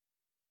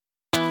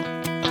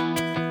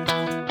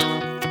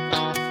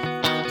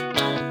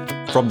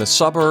From the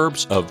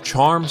suburbs of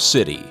Charm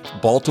City,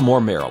 Baltimore,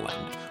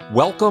 Maryland,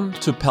 welcome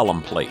to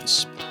Pelham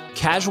Place.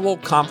 Casual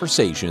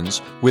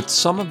conversations with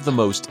some of the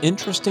most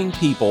interesting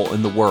people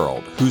in the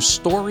world whose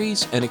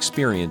stories and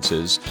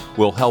experiences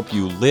will help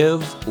you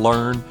live,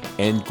 learn,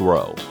 and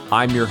grow.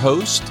 I'm your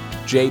host,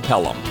 Jay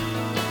Pelham.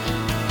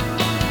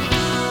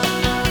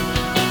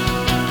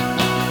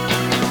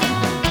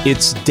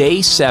 It's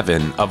day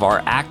 7 of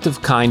our Act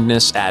of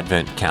Kindness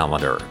Advent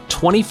calendar,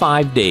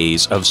 25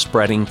 days of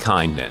spreading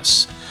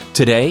kindness.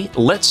 Today,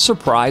 let's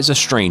surprise a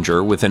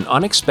stranger with an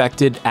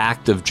unexpected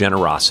act of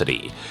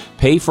generosity.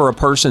 Pay for a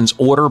person's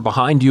order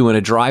behind you in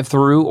a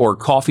drive-thru or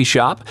coffee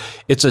shop.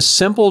 It's a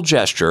simple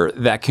gesture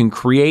that can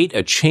create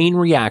a chain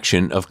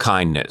reaction of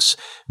kindness.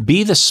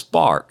 Be the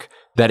spark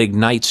that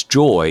ignites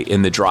joy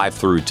in the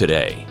drive-thru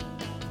today.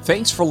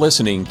 Thanks for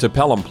listening to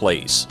Pelham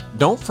Place.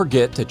 Don't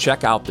forget to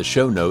check out the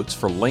show notes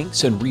for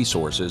links and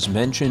resources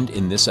mentioned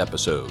in this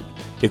episode.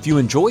 If you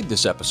enjoyed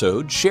this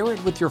episode, share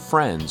it with your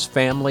friends,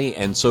 family,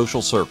 and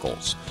social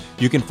circles.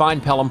 You can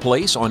find Pelham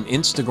Place on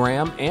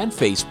Instagram and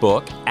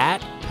Facebook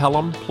at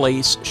Pelham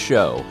Place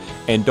Show.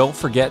 And don't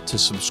forget to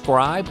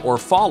subscribe or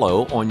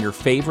follow on your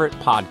favorite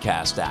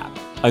podcast app.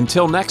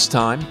 Until next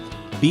time,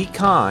 be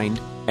kind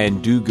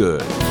and do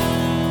good.